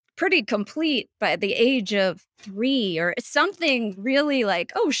pretty complete by the age of 3 or something, really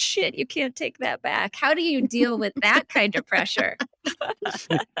like, oh shit, you can't take that back. How do you deal with that kind of pressure?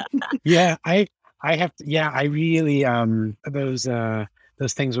 Yeah, I have to, I really, those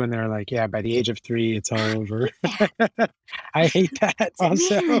things when they're like, by the age of 3, it's all over. I hate that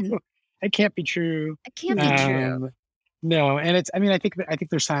also. Man, it can't be true. It can't be true. No, and I think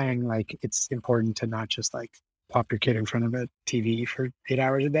they're saying like it's important to not just like pop your kid in front of a TV for 8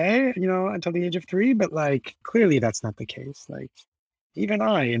 hours a day, until the age of 3. But like clearly that's not the case. Like even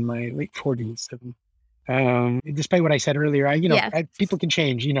I, in my late 40s, despite what I said earlier, people can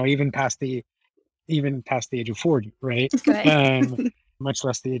change, even past the age of 40, right? Much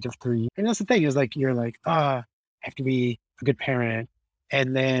less the age of 3. And that's the thing, is like you're like, I have to be a good parent,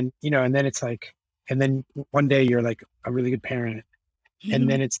 and then and then it's like. And then one day you're like a really good parent, and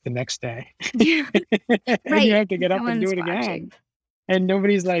then it's the next day. And you have to get up and do it again. And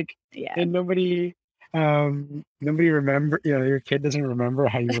nobody's like, and nobody remember, your kid doesn't remember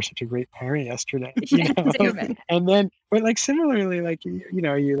how you were such a great parent yesterday. And then, but like similarly, like, you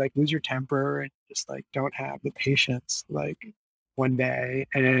like lose your temper and just like don't have the patience like one day,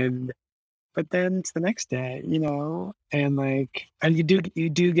 but then it's the next day, and like, and you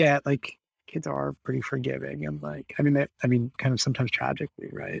do get like, kids are pretty forgiving, and like, I mean, kind of sometimes tragically,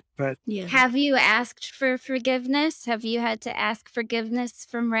 right? But have you asked for forgiveness? Have you had to ask forgiveness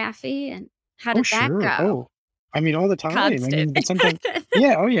from Raffi, and how did that go? Oh, I mean, all the time. Constant. I mean, but sometimes,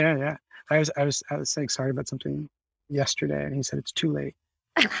 yeah. I was saying sorry about something yesterday, and he said it's too late.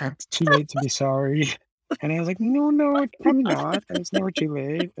 It's too late to be sorry, and I was like, no, it's probably not. It's never too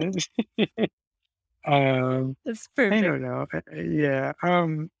late. That's perfect. I don't know. Yeah.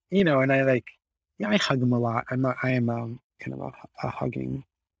 And I like, I hug him a lot. I am kind of a hugging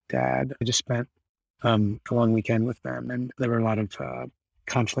dad. I just spent a long weekend with them, and there were a lot of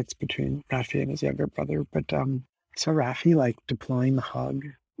conflicts between Raffi and his younger brother. But so Raffi like deploying the hug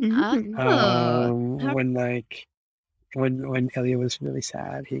when Ilya was really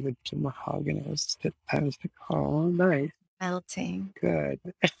sad, he would give him a hug, and I was like, oh, nice, Melting. Good.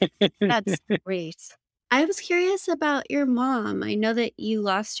 That's great. I was curious about your mom. I know that you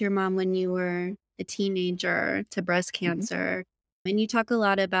lost your mom when you were a teenager to breast cancer. And you talk a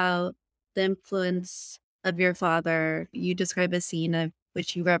lot about the influence of your father. You describe a scene of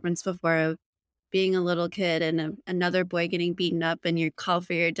which you referenced before, of being a little kid and another boy getting beaten up, and you call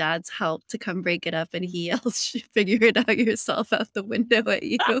for your dad's help to come break it up, and he yells, figure it out yourself, out the window at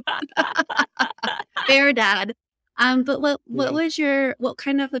you. Fair dad. But what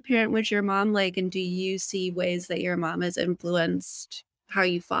kind of a parent was your mom like, and do you see ways that your mom has influenced how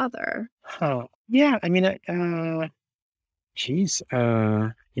you father? Oh, yeah. I mean, geez,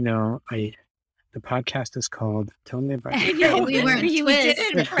 the podcast is called "Tell Me About Your know, Father." we weren't You twist.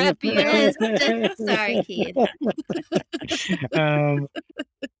 didn't prep you. Sorry, Keith. I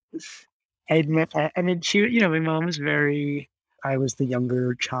mean, she, my mom was I was the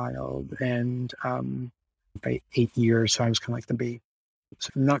younger child, and by 8 years, so I was kind of like the baby. So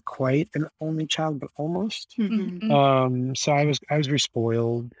not quite an only child, but almost. So I was very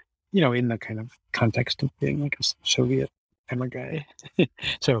spoiled, in the kind of context of being like a Soviet I'm a guy.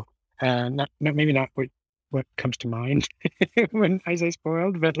 So maybe not what comes to mind when I say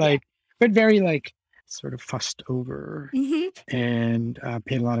spoiled, but but very like sort of fussed over and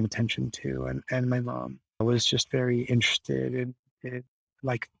paid a lot of attention to. And my mom was just very interested in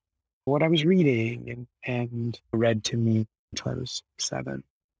like what I was reading and read to me until I was 7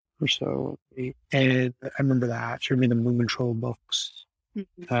 or so. And I remember that. She read me the Moomin books.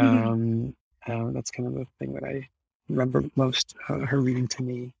 That's kind of the thing that I remember most, her reading to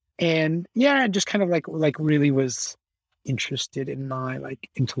me. And yeah, just kind of like really was interested in my like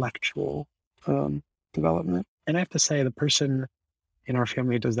intellectual development. And I have to say, the person in our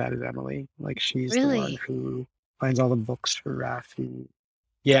family who does that is Emily. Like, she's the one who finds all the books for Raffi.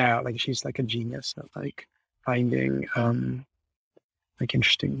 Yeah, like she's like a genius at like finding like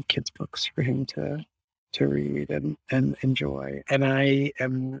interesting kids books for him to read and enjoy. And I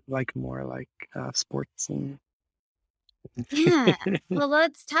am like more like sports and Yeah. Well,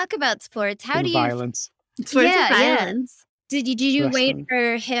 let's talk about sports. How do you Sports and violence. Did you wait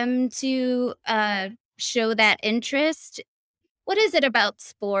for him to show that interest? What is it about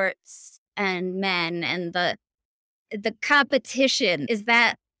sports and men and the competition? Is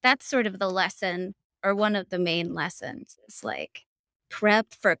that's sort of the lesson, or one of the main lessons, is like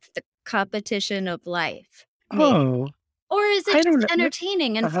prep for the competition of life? Maybe. Oh, or is it just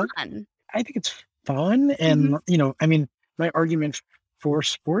entertaining and fun? I think it's fun. And, I mean, my argument for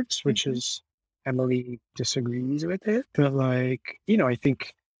sports, which is Emily disagrees with it, but like, I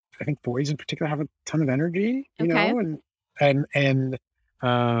think boys in particular have a ton of energy, you know, and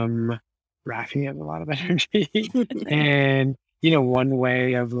Raffi has a lot of energy. And, one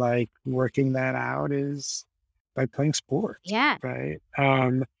way of like working that out is by playing sports. Yeah. Right.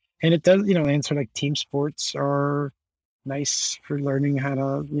 And it does, and sort of like team sports are nice for learning how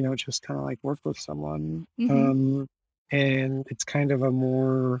to, just kind of like work with someone. And it's kind of a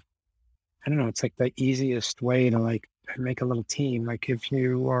more, I don't know, it's like the easiest way to like make a little team. Like if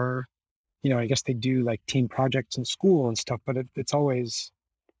you are, I guess they do like team projects in school and stuff, but it's always,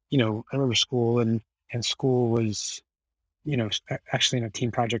 I remember school and school was, actually in a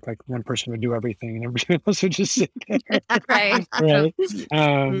team project, like one person would do everything and everybody else would just sit there. Right. Right.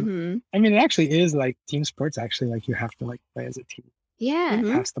 I mean, it actually is like team sports, actually, like you have to like play as a team. Yeah.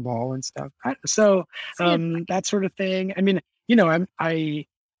 Pass the ball and stuff. So that sort of thing. I mean, I'm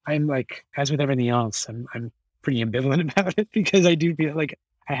like, as with everything else, I'm pretty ambivalent about it, because I do feel like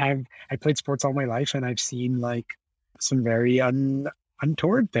I played sports all my life, and I've seen like some very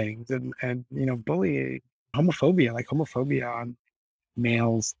untoward things and bullying, homophobia on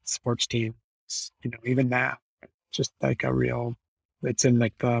males sports teams, even now, just like it's in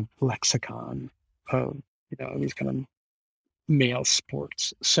like the lexicon of, these kind of male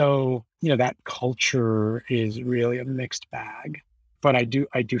sports. So, that culture is really a mixed bag. But I do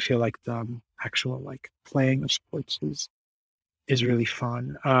feel like the actual like playing of sports is really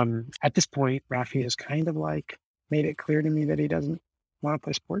fun. At this point, Raffi has kind of like made it clear to me that he doesn't want to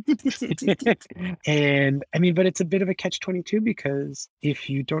play sports. And I mean, but it's a bit of a catch-22, because if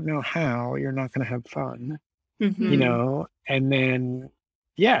you don't know how, you're not going to have fun, and then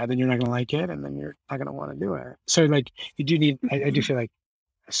then you're not going to like it, and then you're not going to want to do it. So like you do need, I do feel like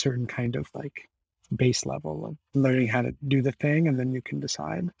a certain kind of like base level of learning how to do the thing, and then you can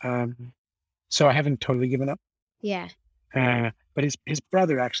decide. So I haven't totally given up. Yeah. But his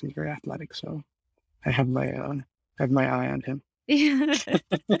brother actually is very athletic, so I have my eye on him. I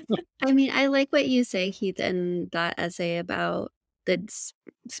mean, I like what you say, Keith, in that essay about that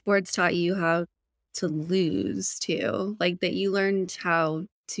sports taught you how to lose too. Like that you learned how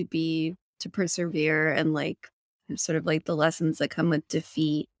to persevere, and like sort of like the lessons that come with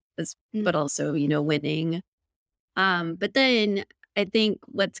defeat, but also, winning. But then I think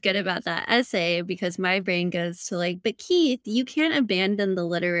what's good about that essay, because my brain goes to like, but Keith, you can't abandon the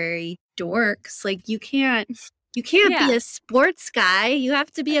literary dorks. Like you can't be a sports guy. You have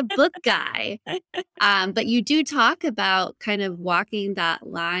to be a book guy. But you do talk about kind of walking that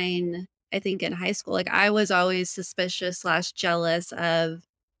line, I think, in high school. Like I was always suspicious / jealous of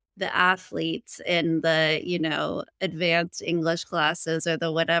the athletes in the, advanced English classes or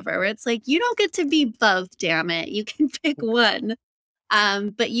the whatever, where it's like, you don't get to be both, damn it. You can pick one.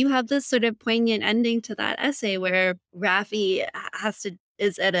 But you have this sort of poignant ending to that essay where Raffi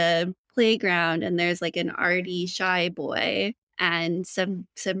is at a playground, and there's like an arty shy boy and some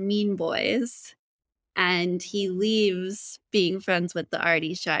mean boys, and he leaves being friends with the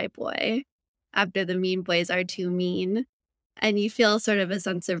arty shy boy after the mean boys are too mean, and you feel sort of a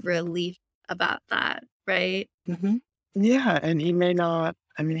sense of relief about that, right? Yeah, and he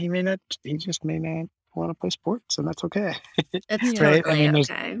just may not want to play sports, and that's okay. It's right? totally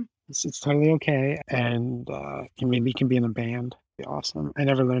okay. It's totally okay. And maybe he can be in a band. Be awesome. I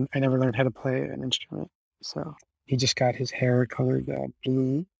never learned how to play an instrument. So he just got his hair colored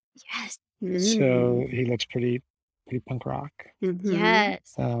blue. Yes. So he looks pretty punk rock.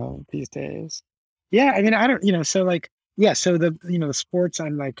 Yes. These days. Yeah, I mean, I don't, so like, yeah, so the sports,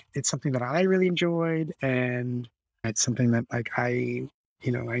 I'm like, it's something that I really enjoyed, and it's something that like I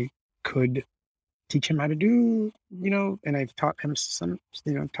could teach him how to do, and I've taught him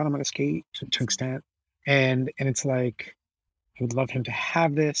taught him how to skate to an extent, and it's like, I would love him to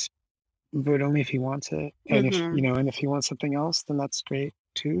have this, but only if he wants it, and if he wants something else, then that's great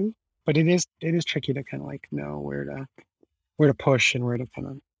too. But it is tricky to kind of like know where to push and where to kind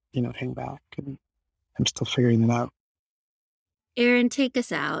of hang back, and I'm still figuring that out. Aaron, take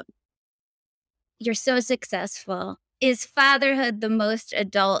us out. You're so successful. Is fatherhood the most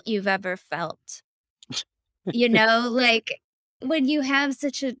adult you've ever felt? Like when you have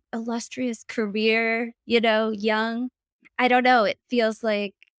such an illustrious career, young, I don't know, it feels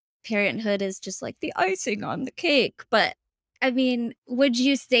like parenthood is just like the icing on the cake. But I mean, would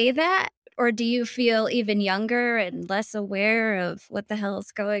you say that? Or do you feel even younger and less aware of what the hell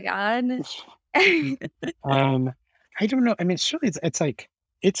is going on? I don't know. I mean, certainly it's like,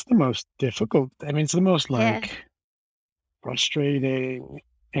 it's the most difficult. I mean, it's the most like frustrating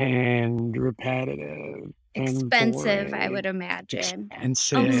and repetitive. Expensive, I would imagine.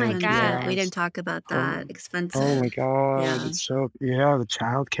 Expensive. Oh my God. Yeah, we didn't talk about that. Expensive. Oh my God. Yeah. It's so, the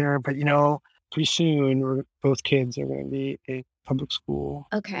childcare. But pretty soon both kids are going to be in public school.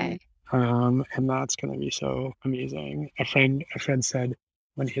 Okay. And that's going to be so amazing. A friend said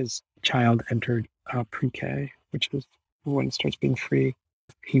when his child entered pre-K, which is when it starts being free,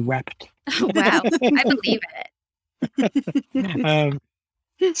 he wept. Oh, wow. I believe it.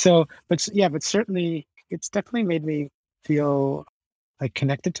 But certainly it's definitely made me feel like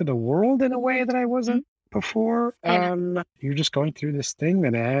connected to the world in a way that I wasn't before. You're just going through this thing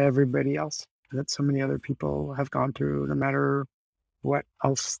that everybody else, that so many other people have gone through, no matter what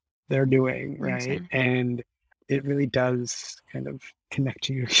else they're doing, right? Exactly. And it really does kind of connect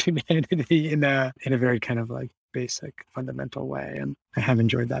to your humanity in a very kind of like basic, fundamental way. And I have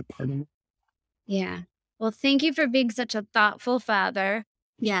enjoyed that part of it. Yeah. Well, thank you for being such a thoughtful father.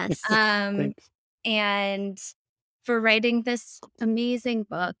 Yes. And for writing this amazing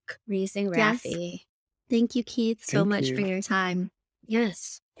book, Raising Raffi. Yes. Thank you, Keith, so much for your time.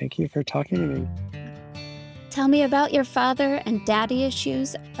 Yes. Thank you for talking to me. Tell Me About Your Father and Daddy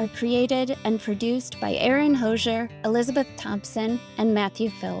Issues are created and produced by Aaron Hosier, Elizabeth Thompson, and Matthew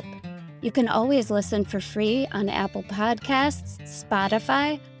Philp. You can always listen for free on Apple Podcasts,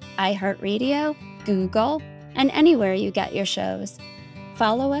 Spotify, iHeartRadio, Google, and anywhere you get your shows.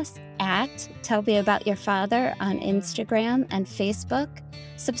 Follow us at Tell Me About Your Father on Instagram and Facebook.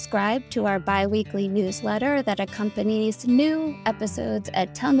 Subscribe to our bi-weekly newsletter that accompanies new episodes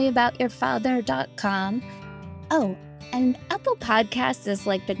at tellmeaboutyourfather.com. Oh, and Apple Podcasts is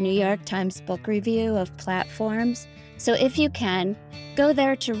like the New York Times book review of platforms. So if you can, go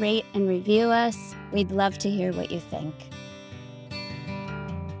there to rate and review us. We'd love to hear what you think.